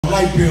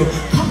light bill,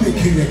 come to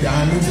King of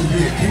Diamonds and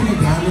be a King of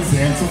Diamonds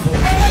answer for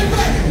it.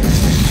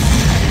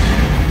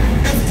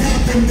 Let's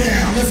count them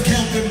down. Let's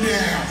count them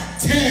down.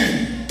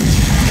 10.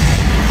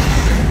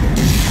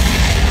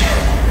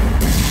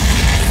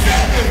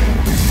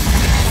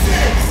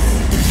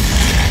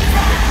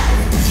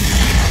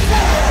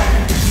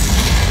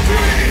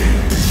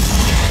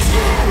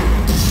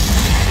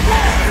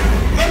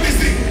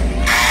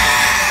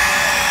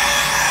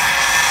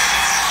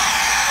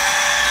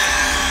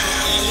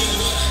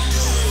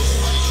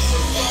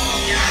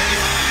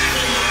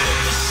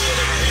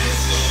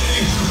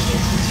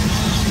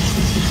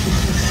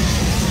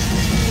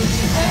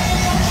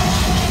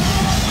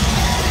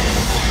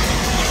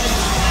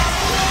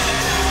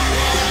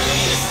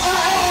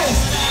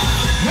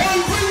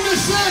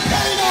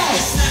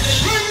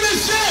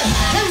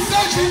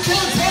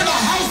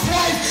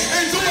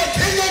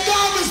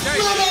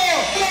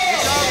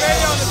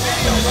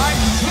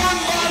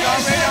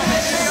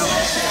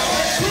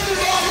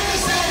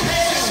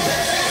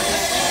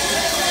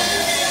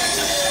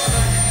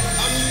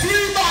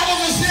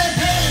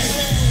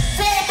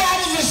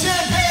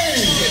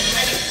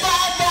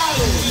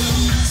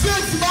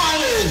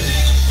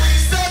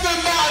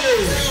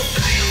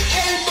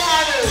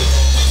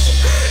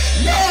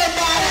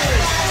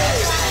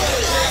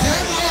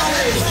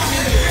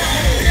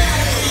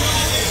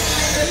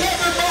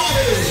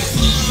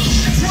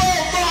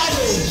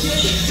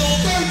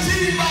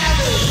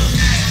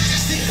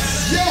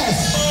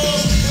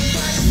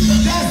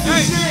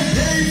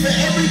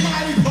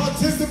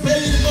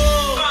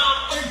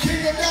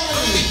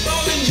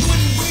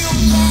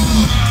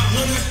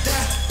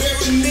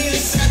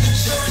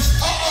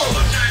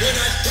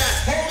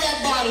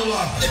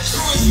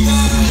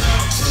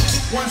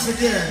 Once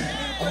again,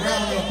 a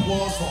round of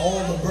applause for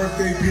all the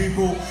birthday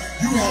people.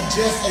 You have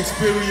just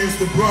experienced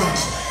the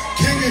brunch.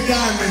 King of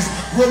Diamonds,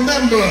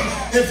 remember,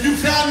 if you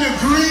found the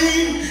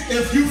green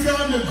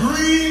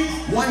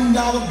 $1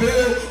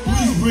 bill,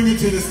 please bring it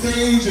to the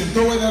stage and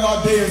throw it at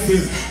our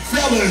dancers.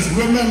 Fellas,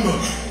 remember,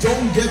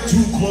 don't get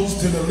too close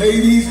to the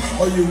ladies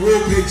or you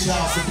will pay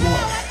child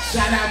support.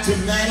 Shout out to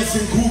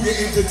Madison Cougar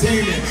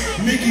Entertainment,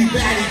 Mickey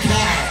Batty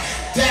Cat,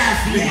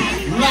 Daphne,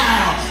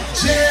 Loud,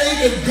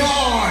 Jay the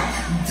Guard,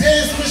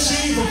 Dance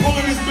Machine for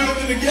pulling this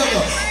building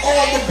together,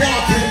 all the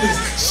bartenders,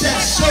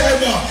 chefs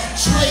showing up,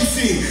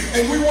 Tracy,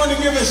 and we want to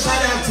give a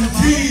shout out to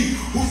D,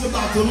 who's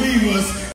about to leave us.